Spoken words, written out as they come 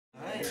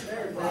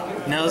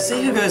Now let's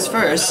see who goes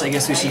first. I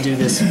guess we should do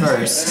this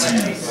first.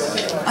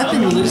 I've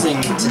been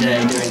losing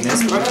today doing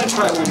this, but I'm going to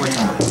try it one more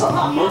time.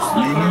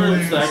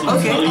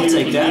 Okay, I'll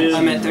take that.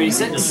 I'm at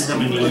 36. It's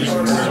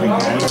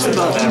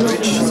above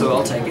average, so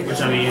I'll take it.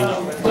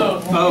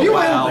 Oh,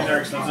 wow.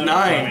 9.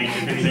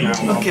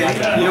 Okay.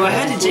 You know, I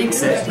had to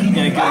jinx it in a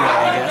good way, I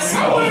guess.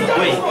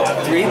 Wait,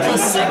 3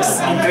 plus 6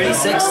 and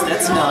 36,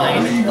 that's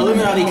 9.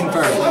 Illuminati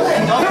confirmed.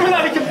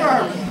 Illuminati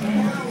confirmed!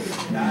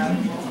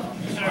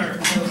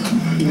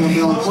 You gonna be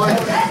able to play?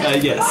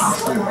 Yes.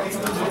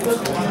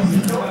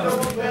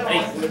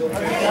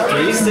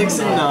 3, 6,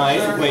 and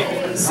 9.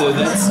 Wait, so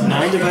that's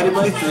 9 divided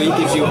by 3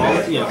 gives you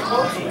all, you know.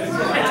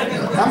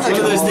 It's one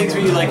of those things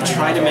where you like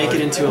try to make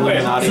it into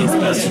Illuminati as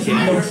best you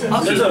can.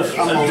 There's a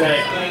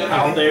deck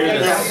out there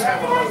that's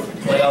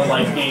like a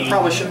life game.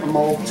 Probably shouldn't have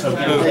mold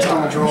based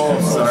on the draw.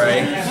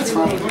 Sorry. That's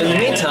fine. In the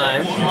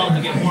meantime,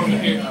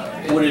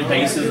 Wooded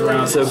bases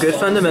around. so good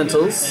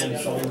fundamentals.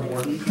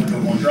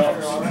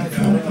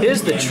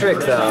 Here's the trick,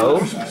 though.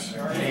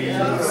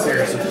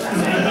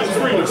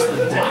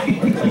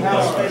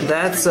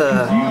 That's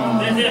a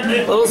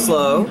little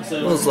slow,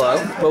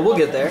 but we'll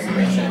get there.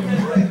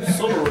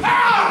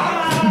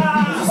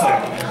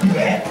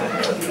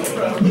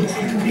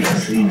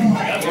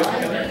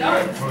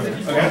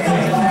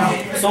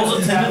 Okay. Souls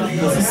of Tangle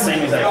does the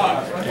same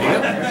exact thing.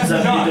 Yep. So I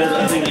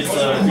think it's a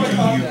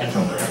creature you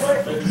control.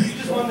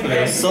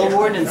 Okay,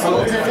 Soulborn and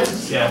Soul Attendant?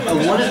 Yeah.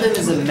 One of them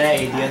is a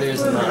May, the other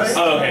is a Mouse.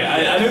 Oh, okay.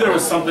 I knew there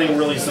was something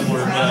really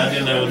similar, but I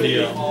didn't know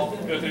the.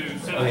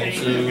 Okay,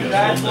 so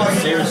the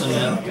Saracen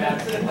then.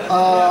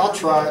 I'll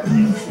try it.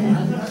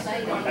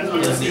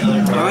 Is the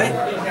other. Alright?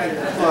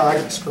 Well, I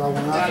can scroll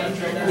on that.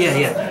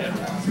 Yeah.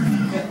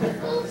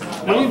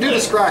 When you do the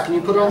scry, can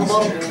you put it on the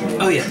bottom?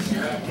 Oh, yeah.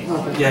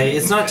 Yeah,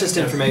 it's not just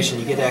information,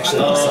 you get to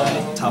actually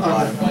decide top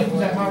bottom.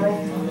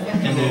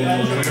 And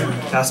then.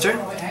 Faster?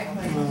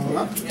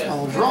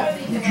 I'll draw.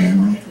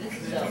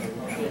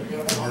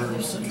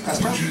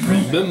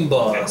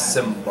 Bimba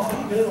Simba.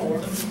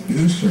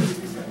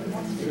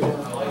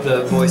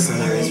 The voice in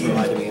there is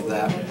reminding me of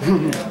that.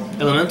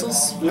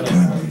 Elementals?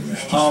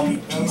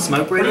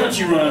 Smokebraider? Pretty much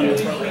you run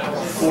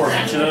 4 of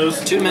each of those.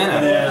 2 mana.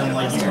 And then,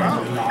 like, you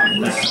run I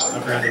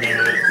forgot the name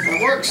of it.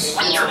 It works.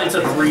 It's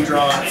a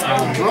 3-draw,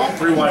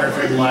 3 white or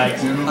 3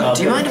 black. Do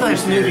you mind if I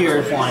move your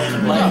if I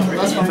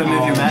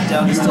move your mat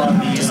down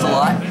just a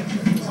lot?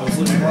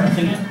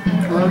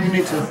 Whatever you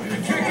need to.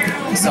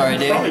 Sorry,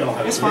 dude.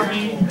 It's fine.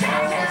 Okay,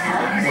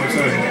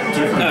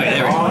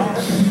 there we go.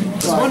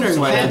 Just wondering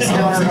why that's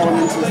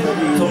elements that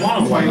you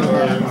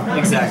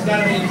exactly.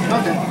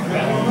 Okay.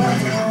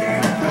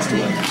 Let's do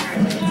it.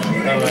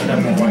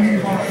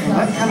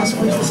 That kind of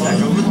squeezed the stack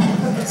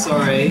over.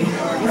 Sorry.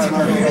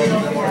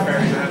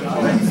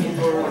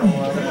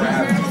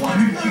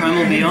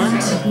 Primal Beyond.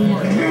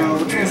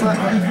 Which one's that?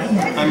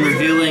 I'm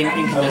revealing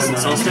Incandescent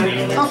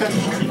Soulstoke. Okay.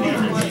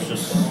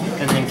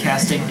 And then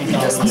casting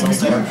Incandescent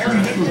Soulstoke.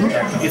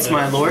 It's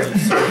my lord.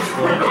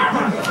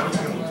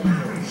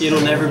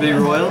 It'll never be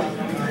royal.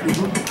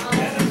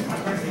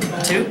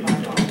 2.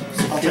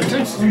 I'll take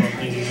 2.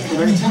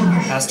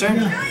 Pass turn.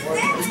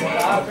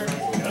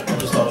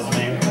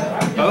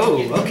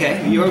 Oh, okay.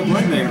 You're a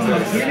Blood Crypt.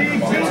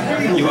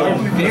 You are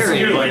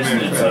very Blood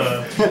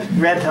Crypt.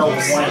 Red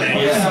helps. I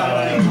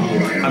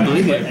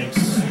believe it.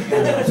 So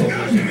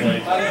you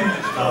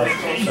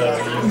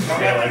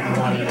get like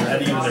 1 at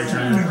the end of their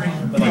turn.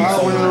 But like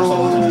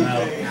someone's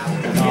out.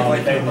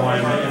 They 1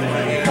 and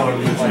then color at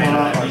the end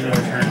of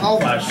their turn.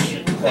 Flash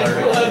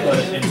color, but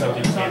in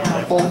tokens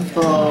can't. Both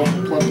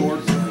Blood Lord.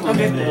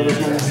 Okay.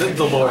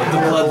 The Lord, the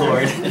Blood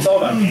Lord. It's all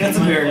about That's a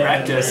very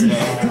Rakdos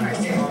today.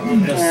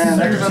 And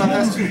there's that on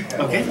this too.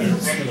 Okay.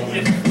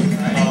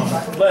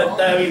 But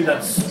I mean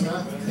that's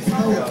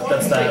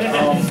that.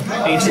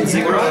 Ancient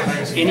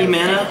Ziggurat. Any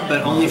mana,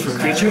 but only for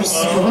creatures.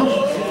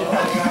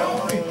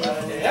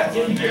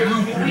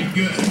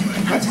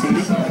 That's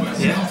handy.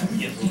 Yeah.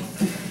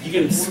 You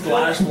can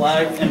splash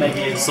flag and make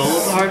it Soul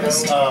of the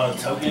Harvest.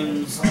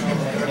 Tokens,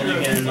 and you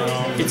can.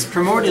 It's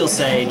Primordial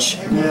Sage,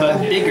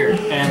 but bigger,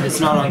 and it's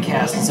not on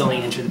cast. It's only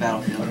enter the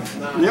battlefield.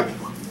 Yep.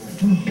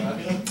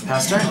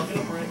 Pass turn.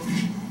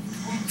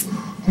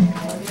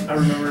 I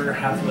remember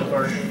half of the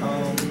card.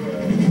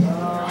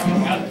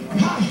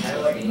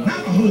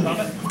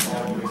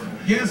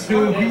 Guess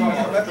who?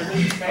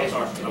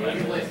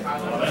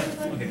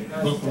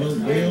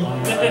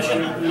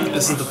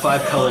 This is the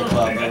 5-color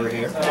club over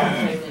here.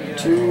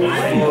 2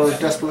 for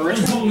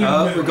Desperation.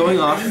 We're going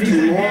off.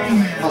 2 more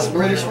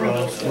possibilities.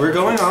 We're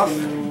going off.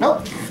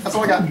 Nope. That's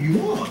all I got.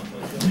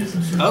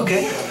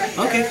 Okay.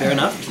 Okay, fair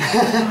enough.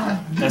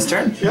 Next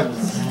turn. Yep.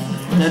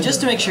 Now, just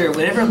to make sure,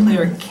 whenever a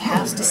player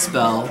casts a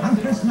spell,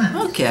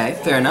 okay,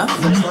 fair enough.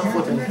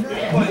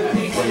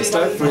 They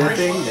start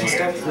flipping. They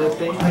start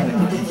flipping. They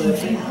start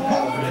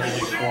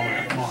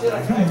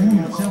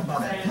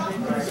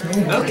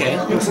flipping. Okay.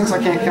 And since I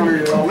can't counter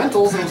your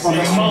elementals, it's my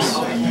best choice.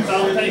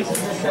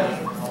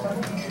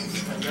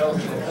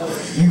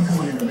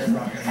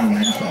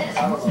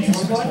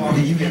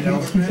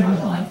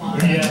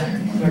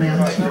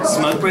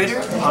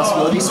 Smokebraider,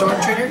 possibility storm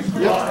trigger.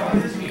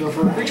 Yep. Go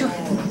for a creature.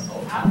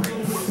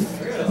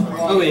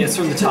 Oh wait, it's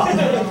from the top.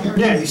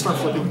 Yeah, you start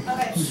flipping.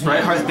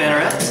 Brighthearth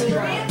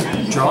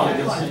Banneret. Draw.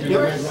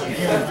 Yep.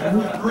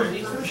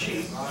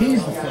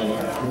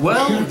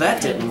 Well,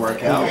 that didn't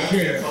work out. Or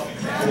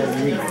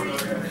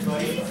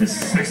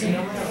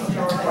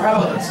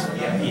how about this?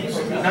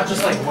 Not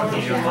just like what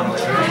can you do in mono, what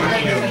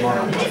can you do in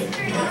mono?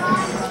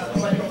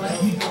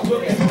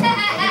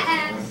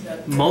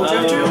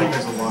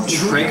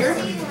 Mulldrifter? Trigger?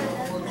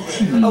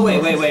 Oh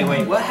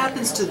wait. What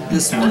happens to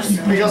this one?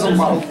 He goes on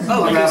bottom.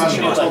 Oh, my bad. I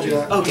should have told you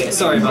that. Okay,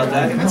 sorry about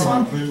that. That's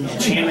fine.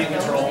 Enchantment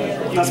control.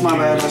 That's my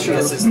bad. I should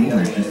have. This is the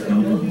other.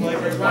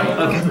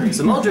 Okay,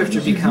 so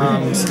Mulldrifter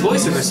becomes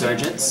Voice of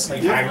Resurgence.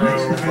 Like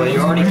aggro. Well, you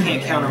already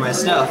can't counter my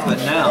stuff, but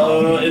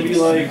now, It'd be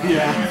like,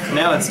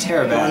 now it's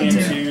Terrabad.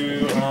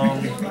 into,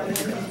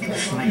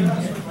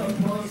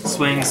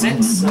 Swing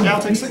 6, Yeah,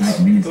 I'll take 6.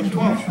 Go to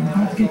 12.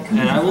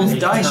 and I will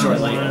die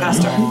shortly. Pass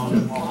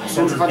turn.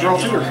 Depends if I draw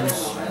 2 or.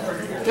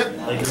 Yep.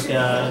 like this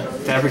guy.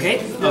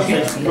 Fabricate?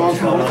 Okay. Going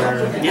for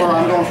another. Yeah. Or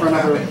I'm going for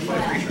another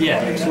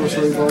Yeah.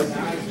 sorcery, but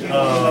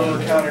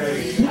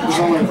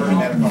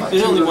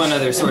There's only one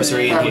other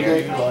sorcery in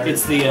here.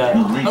 It's the,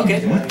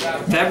 okay.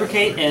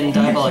 Fabricate and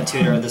Diabolic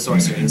Tutor are the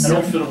sorceries.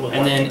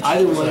 And then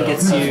either one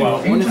gets you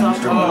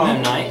Ornithopter or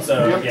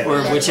Memnite,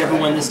 or whichever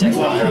one this deck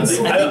wants.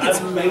 I think it's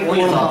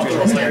Ornithopter in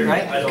this deck,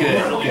 right?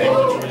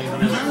 Good.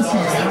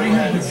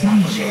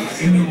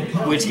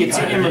 Which gets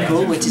you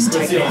Emrakul, which is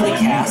technically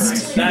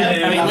cast. I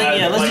mean,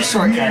 yeah, let's just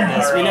shortcut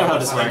this. We know how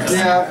this works.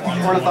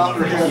 yeah,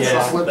 Ornithopter hits,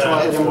 Yeah. flip till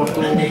I hit him with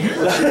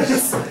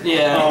the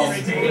Yeah,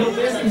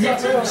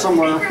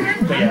 somewhere.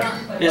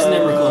 there's an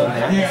Emrakul in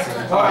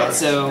there. Alright,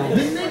 so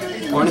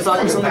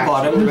Ornithopter's on the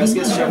bottom, the rest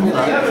gets shuffled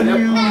up.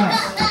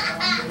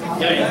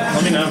 Yeah,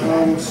 let me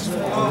know.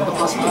 The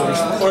possibilities.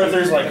 Or if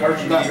there's like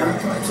cards you need or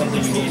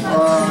something you need.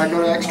 I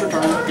go to extra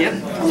turn. Yep.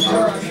 I'm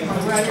sorry.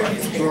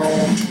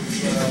 Draw.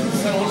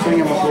 Swing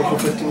him up for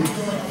 15.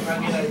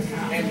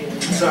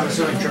 So I'm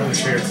assuming Trim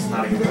Spirits is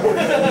not a good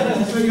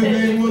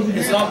one.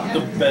 It's not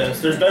the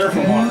best. There's better for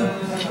water.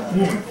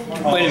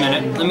 Wait a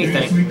minute, let me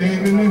think.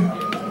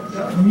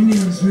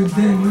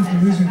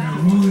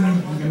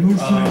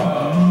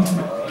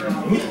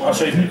 I'll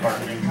show you the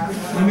card.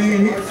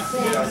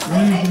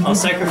 I'll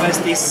sacrifice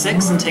these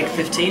 6 and take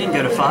 15 and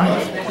go to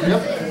 5.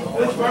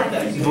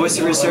 Yep. Voice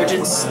of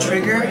Resurgence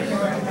trigger.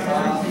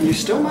 You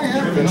still might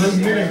have this.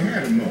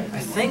 I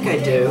think I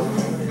do.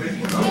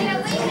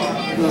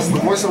 That's the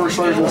Voice of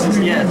Resurgence is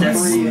Yeah,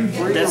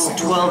 three that's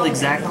 12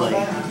 exactly.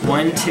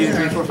 1, 2,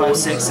 3, 4, 5,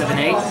 6, 7,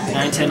 8,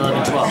 9, 10,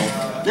 11, 12.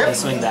 Yep. I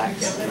swing back.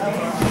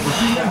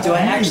 Do I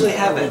actually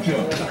have it?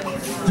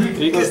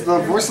 Because the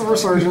Voice of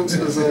Resurgence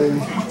is a.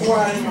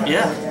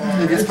 Yeah.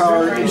 It gets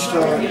power each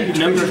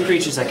Number of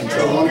creatures I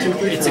control. 1, 2,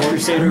 3, It's a 4.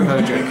 Crusader of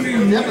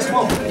Odric. Yep, it's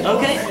 12.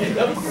 Okay.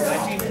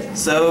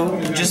 So,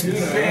 just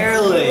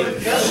barely.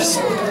 Just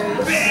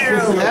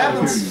barely. It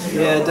happens.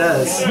 Yeah, it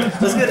does.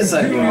 Let's go to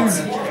Sideboards.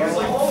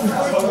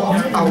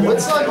 I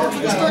would sideboard for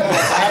this deck, but I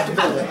have to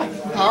build it.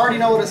 I already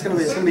know what it's going to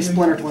be. It's going to be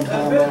Splinter Twin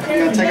combo. I'm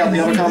going to take out the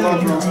other combo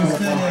and throw in Splinter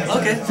Twin.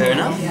 Okay, fair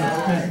enough.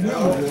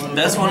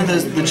 That's one of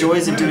the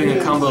joys of doing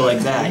a combo like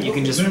that. You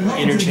can just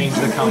interchange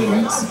the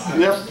combos.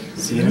 Yep.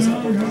 See, he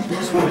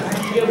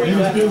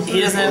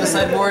doesn't have a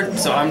sideboard,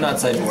 so I'm not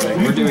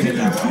sideboarding. We're doing it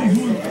that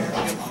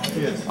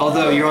way.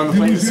 Although you're on the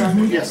play this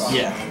time? Yes.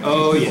 Yeah.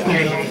 Oh yeah.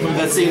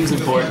 That seems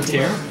important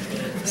here.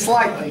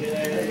 Slightly.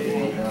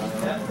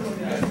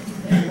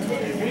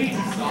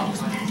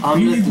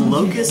 Omnith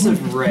Locus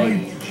of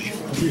Rage.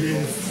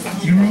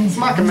 It's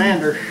my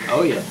commander,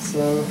 Oh yeah.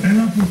 so I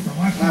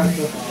have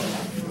to.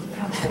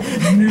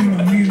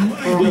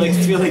 I feel like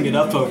feeling it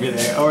up over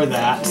there, or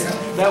that.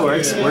 That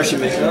works.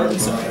 Worship it. Oh,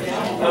 sorry.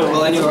 Oh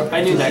well,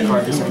 I knew that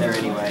card was in there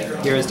anyway.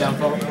 Hero's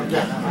Downfall.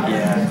 Yeah.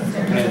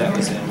 I knew that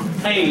was in.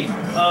 Hey,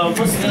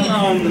 what's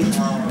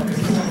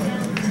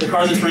the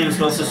card that's Random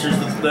Spell Sisters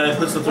that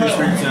puts the 3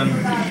 spirits in?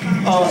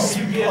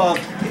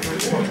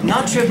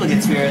 Not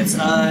triplicate spirits.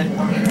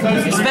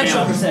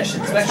 Spectral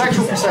Procession.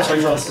 Spectral Procession.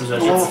 A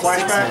little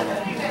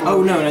flashback.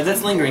 Oh no,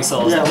 that's Lingering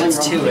Souls. Yeah, That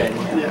puts Lingering.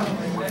 2 in, Yeah.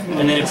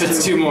 and then it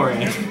puts 2 more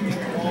in.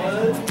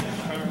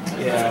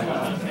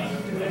 Yeah.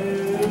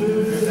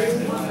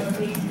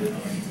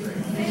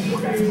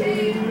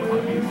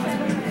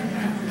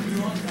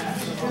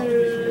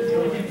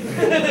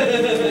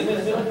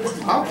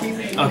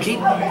 I'll keep.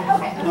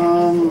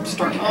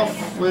 Starting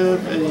off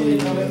with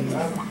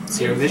a.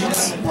 Zero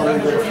Visions?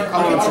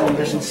 I'll get some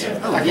visions.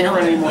 I can't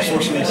run any more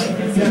sorceries.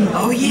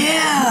 Oh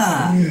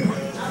yeah!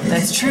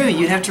 That's true.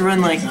 You'd have to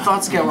run like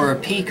Thought Scour or a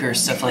Peak or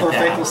stuff like Or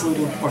that. Faithless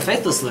Looting. Or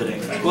Faithless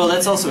Looting. Well,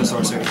 that's also a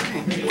sorcery.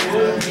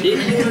 You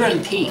could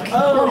run Peak.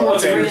 Oh,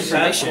 It's free okay. That's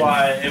information.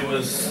 why it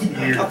was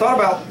weird. I thought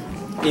about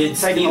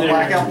taking the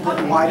blackout and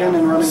putting white in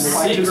and running the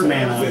white 6 tutor.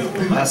 mana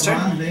Last turn?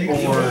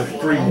 or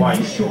 3 white.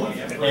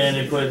 and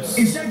it puts.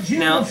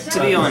 Now, to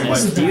be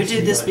honest, do you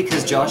do this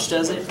because Josh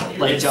does it?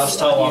 Like Josh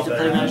taught you to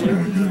play Magic? Oh,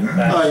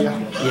 yeah.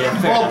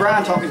 Yeah, fair Well, enough.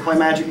 Brian taught me to play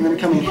Magic, and then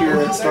coming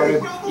here, it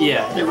started.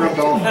 Yeah. It rubbed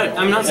off.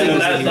 I'm not saying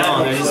there's anything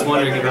wrong, I'm just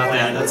wondering about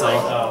that, that's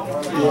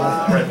all.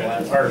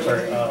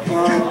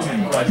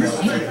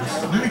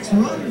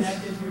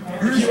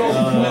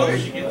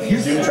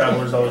 Doom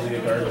Traveler is always a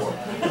good card.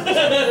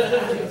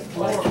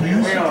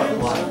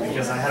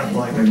 Because I had a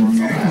black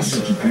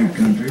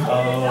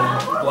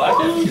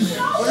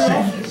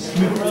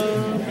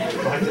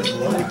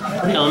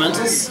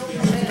Elementals?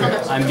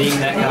 I'm being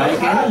that guy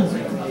again.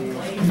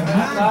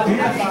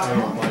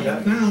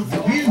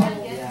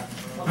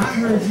 I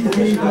heard you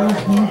gave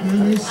us one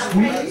really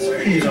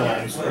sweet.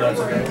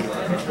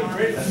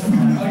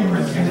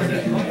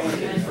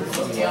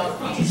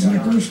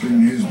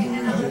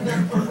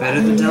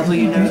 Better the devil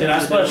you know. Dude, I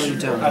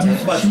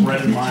splashed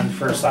red in mine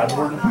for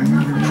sideboard.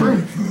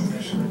 True.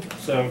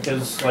 So,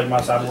 because like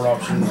my sideboard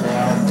options are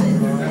out.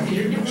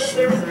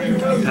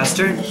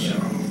 Pastor?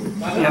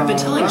 Yeah, I've been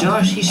telling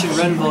Josh he should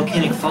run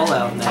Volcanic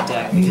Fallout in that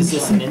deck because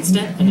it's an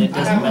instant and it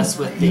doesn't mess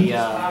with the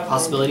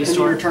possibility In your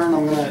store. turn,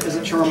 I'm gonna. Is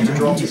it charm to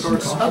draw 2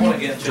 cards?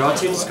 Okay. Draw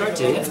 2, discard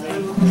 2, yeah.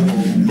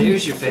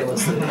 There's your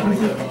Faithless Loop.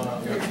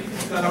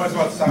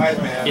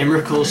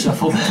 Emrakul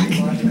Shuffle back.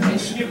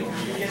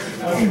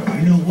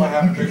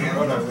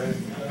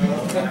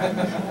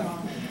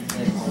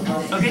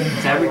 Okay,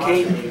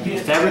 fabricate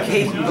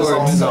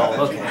or dissolve.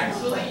 Okay.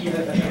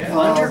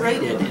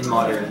 Underrated in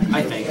modern,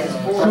 I think.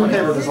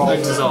 Fabricate or dissolve?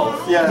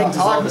 Dissolve. Yeah, I I think like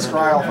dissolve the is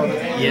scry off of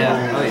it.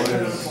 Yeah. Oh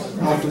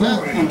yeah. After that,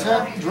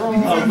 untap, draw.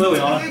 Oh, Lily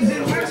on it.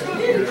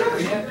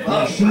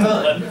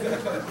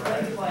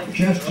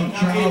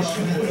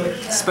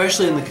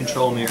 Especially in the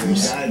control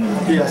mirrors.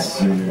 Yes.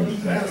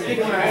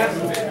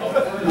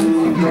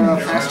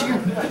 Fast you.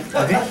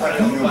 Okay.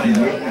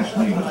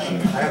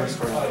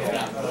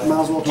 Might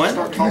as well just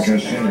start tossing.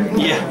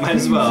 Yeah, might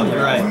as well.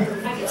 You're right.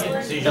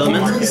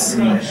 Elementals.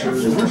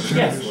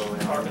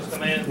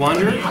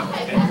 Wanderer.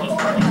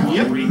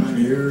 Yep.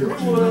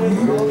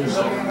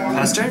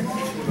 Pass turn.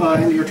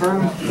 End of your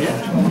turn.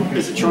 Yeah.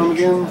 Is it charm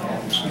again?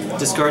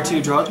 Discard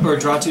 2, draw, or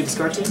draw 2,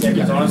 discard 2. Yeah,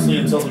 because honestly,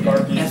 until the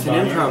card keeps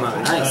F&M promo,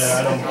 nice.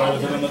 I don't play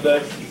with it in the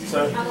deck.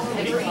 So,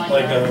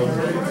 like,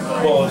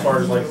 well, as far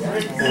as like full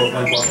of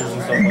blockers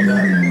and stuff like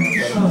that.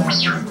 So,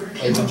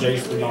 like the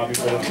Jace would not be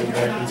played with the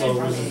deck until it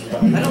was. I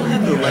don't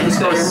have the land base.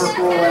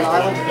 Emrakul and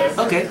Island.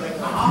 Okay.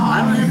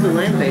 I don't have the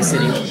land base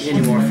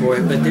anymore for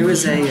it, but there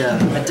was a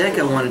deck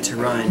I wanted to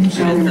run with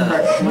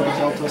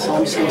Delta, so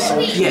I'm just gonna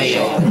search.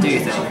 yeah, do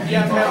your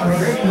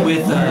thing.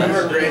 With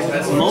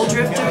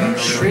Mulldrifter,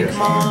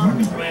 Shriekmaw,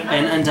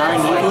 and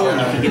Undying Eagle, and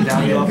you can get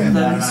value off of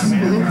those.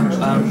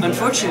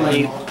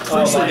 Unfortunately,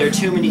 firstly, there are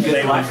too many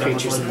good black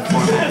creatures in the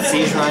format.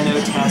 Siege Rhino,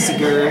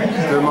 Tassiger,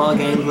 Gurmag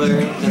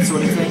Angler, that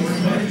sort of thing.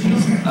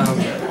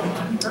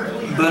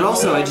 But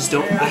also, I just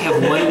don't. I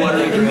have 1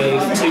 Watery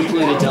Grave, 2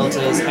 Polluted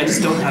Deltas. I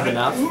just don't have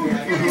enough.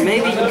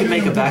 Maybe you could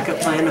make a backup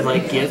plan of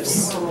like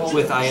gifts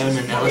with Ione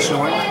and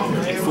Elishnorn,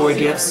 like 4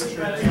 gifts.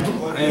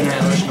 Ione and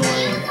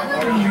Elishnorn.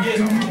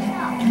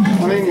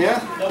 I mean, yeah.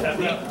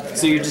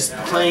 So you're just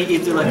playing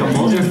either like a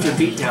Mulldrifter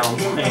beatdown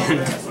plan,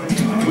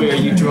 where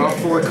you draw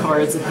 4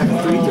 cards and have a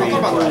 3/3. How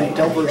about running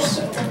Delvers?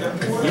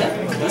 Yeah,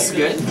 that's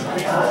good.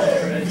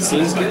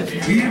 Seems good.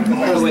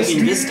 Oh wait,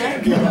 in this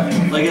deck?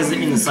 Like as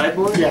in the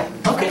sideboard? Yeah.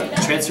 Okay.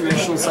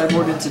 Transformational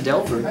sideboard into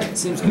Delver.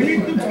 Seems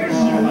good.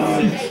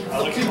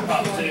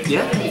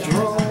 Yeah.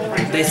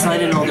 They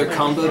slide in all their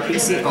combo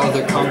pieces, all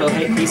their combo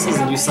hate pieces,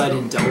 and you slide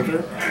in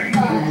Delver.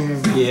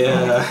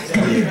 Yeah.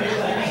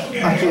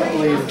 I can't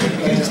believe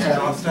that just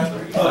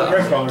happened.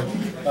 Gravecrawler.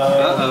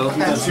 Uh-oh.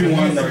 The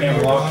 2/1 that can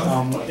block.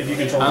 If you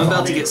control. I'm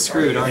about to get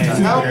screwed, aren't I?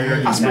 No,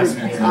 I'm screwed.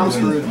 I'm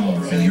screwed.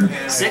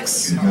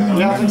 6?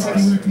 Yeah, I think 6. I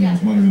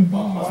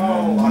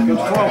go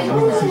to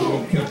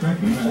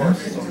 12.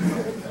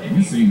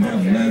 You seem to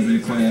have a lazy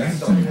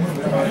class. A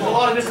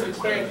lot of different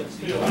experiences.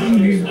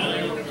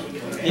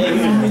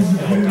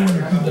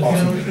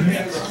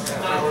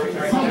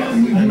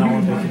 And I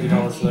want to pay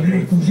 $50 for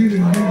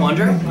that.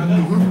 Wanderer?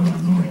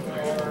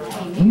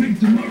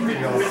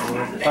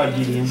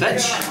 Gideon.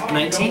 Fetch?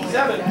 19?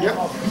 Yep.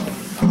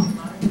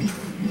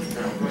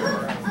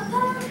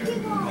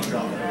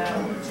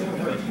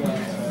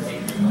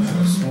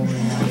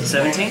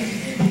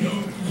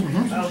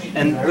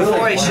 And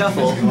before I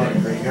shuffle,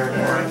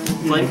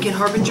 Flamekin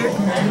Harbinger?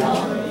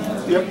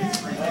 Yep.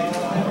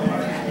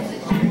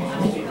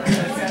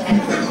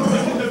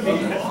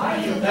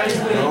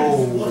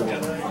 Oh,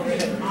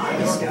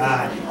 this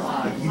guy.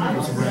 I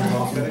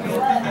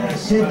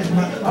said that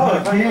my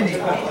daddy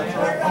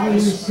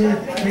always said,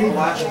 hey,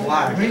 Black and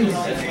black. And then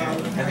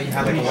you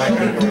have like a white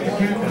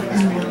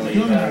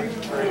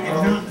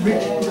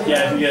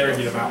Yeah, if you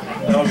get him out.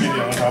 That'll give you no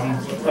problem.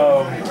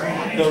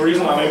 The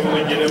reason I'm able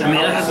to get him I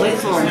mean, I have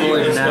Lethal on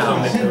board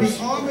now.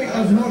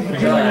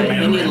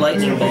 Any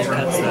lightning bolt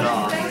cuts that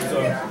off.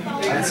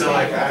 And so,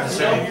 like, I'm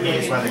assuming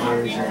he's why the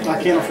I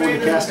can't afford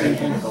to cast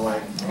anything.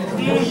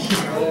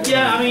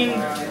 Yeah, I mean,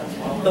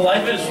 The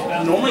life is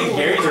normally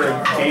Gary's are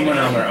a game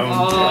winner on their own.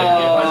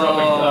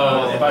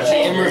 Like if I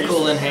change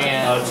Emrakul in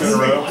hand. 2 in a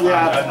row,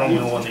 Yeah. I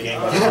normally won the game.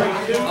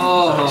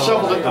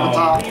 Shuffled it to the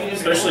top.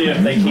 Especially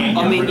if they can't.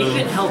 I mean, get you rid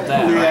can of help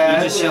that, right? Yeah,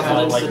 You just shuffle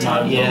it to like the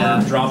top. my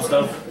Yeah. drop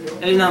stuff.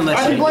 There's not much. I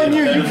didn't blame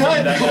you. You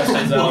cut. That guy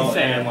stays out,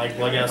 and like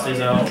Blood guy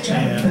stays out,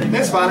 and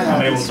It's fine. It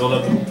I'm able happens. to build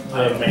up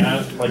the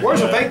mana. Like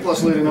Where's the Fake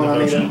Plus looting on?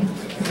 I need it.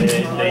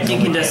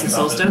 Incandescent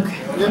Soulstoke.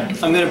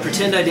 Yep. I'm going to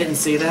pretend I didn't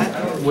see that,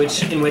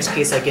 in which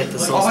case I get the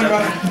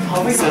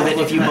Soulstoke. So that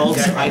if you bolt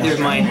either of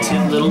my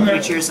 2 little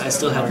creatures, I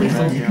still have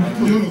lethal.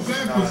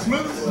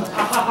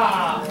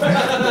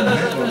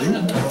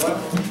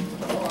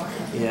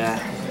 Yeah.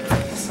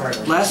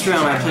 Last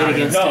round I played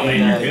against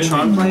a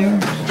Tron player,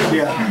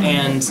 Yeah.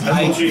 and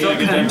I felt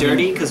kind of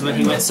dirty because when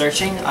he went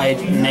searching,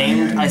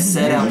 I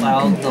said out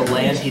loud the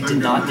land he did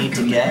not need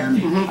to get.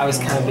 I was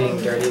kind of being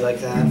dirty like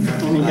that.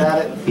 And he got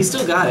it. He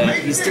still got it.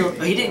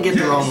 He didn't get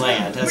the wrong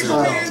land as a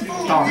result.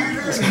 Darn.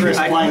 It's Chris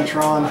playing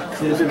Tron.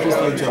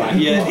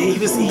 Yeah,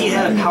 he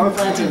had a power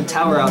plant and a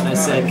tower out, and I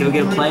said, "Go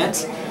get a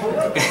plant."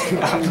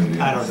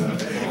 I don't know.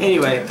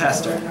 Anyway,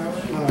 Pastor.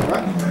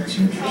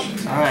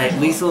 Alright,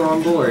 lethal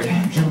on board.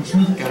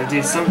 Gotta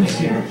do something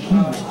here.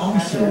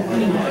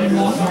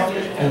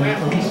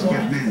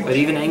 But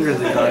even anger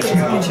the gods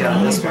can get you out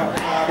of this one.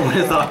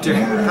 With Doctor.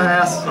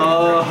 Pass.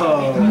 Oh.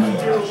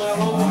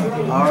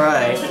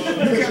 Alright.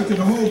 Captain,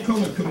 the whole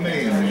color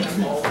command.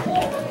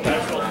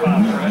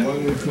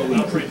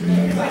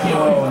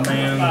 Oh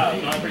man.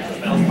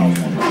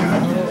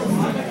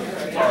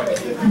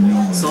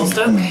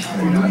 Soulstoke?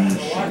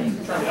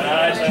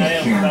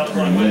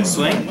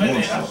 Swing? I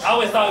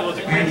always thought it was a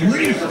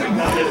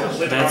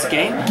great That's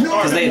game?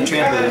 Because they have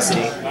trampled the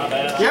city.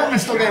 Yep,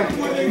 it's still game.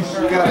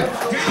 You got it.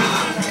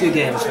 Good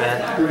games,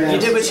 man. You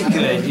did what you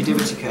could. You did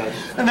what you could.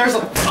 And there's a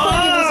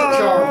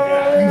charm.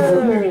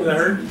 That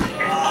hurt?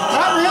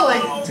 Not really.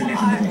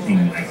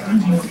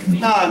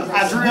 No,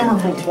 I drew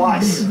Emrakul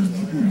twice.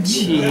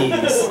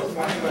 Jeez.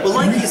 Well,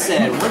 like you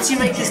said, once you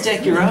make this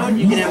deck your own,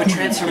 you can have a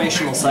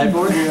transformational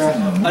sideboard.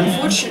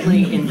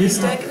 Unfortunately, in this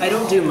deck, I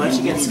don't do much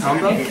against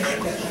combo.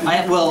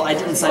 I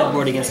didn't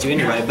sideboard against you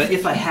anyway, but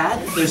if I had,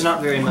 there's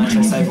not very much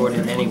I sideboard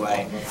in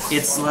anyway.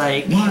 It's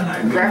like...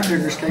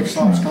 Grafdigger's Cage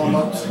stops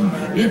combos.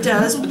 It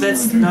does, but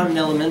that's not an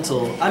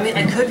elemental. I mean,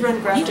 I could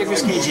run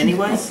Grafdigger's Cage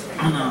anyway.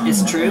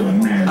 It's true.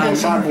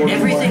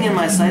 Everything in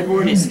my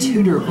sideboard is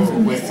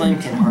tutorable with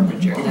Flamekin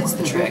Harbinger. That's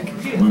the trick.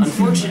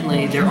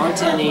 Unfortunately, there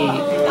aren't any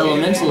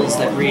elementals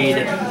that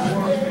read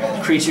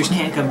creatures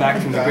can't come back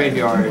from the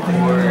graveyard,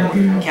 or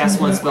cast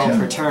 1 spell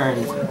per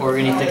turn, or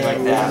anything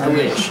like that. I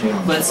wish.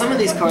 But some of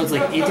these cards,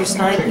 like Aether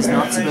Snipe, is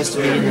not supposed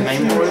to be in the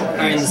main board,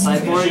 or in the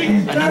sideboard.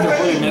 Another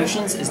Horde of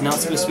Notions is not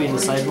supposed to be in the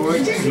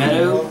sideboard.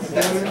 Meadow,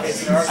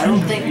 I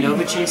don't think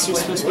Nova Chaser is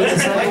supposed to be in the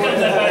sideboard.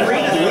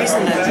 The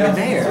reason that they're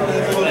there,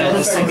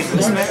 the second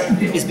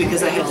Whisper, is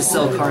because I had to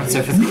sell cards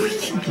over the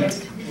weekend.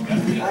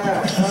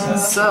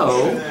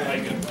 So...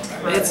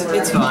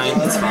 It's fine,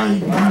 it's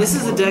fine. This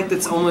is a deck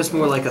that's almost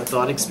more like a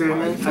thought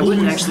experiment. I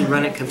wouldn't actually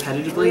run it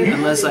competitively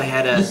unless I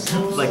had a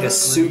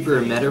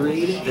super meta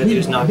read that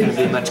there's not going to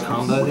be much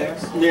combo there.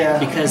 Yeah.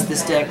 Because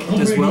this deck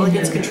does well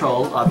against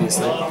control,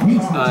 obviously.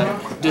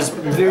 Does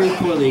very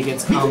poorly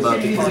against combo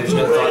because there's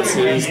no thought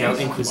series, no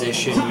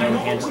inquisition, no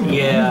hand.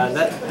 Yeah,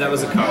 that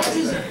was a card.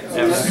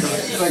 That was a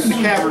card. Like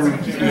the Cavern.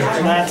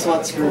 Yeah. That's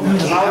what screwed me.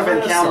 Because I would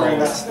have been countering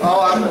that. Oh,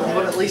 I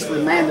would at least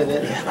remanded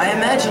it. I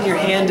imagine your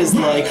hand is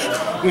like,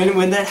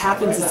 when that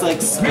happens, it's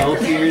like Spell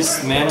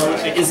Pierce, Mana.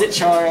 Is it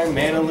Charm,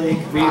 Mana League,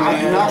 I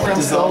do not run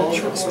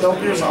Dissolve? Spell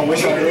Pierce. I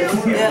wish I did.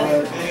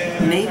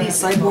 Yeah. Maybe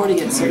sideboard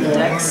against certain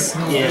decks.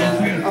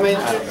 Yeah. I mean,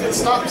 it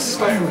stops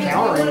stuff from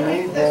countering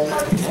me, but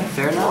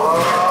Fair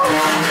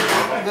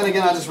enough. then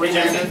again, I just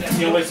remanded it.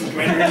 You know, like some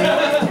commander game?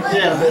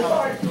 Yeah.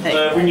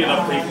 Hey, We can get an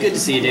update. good to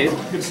see you, dude.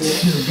 Good to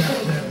see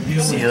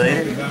it. See you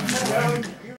later.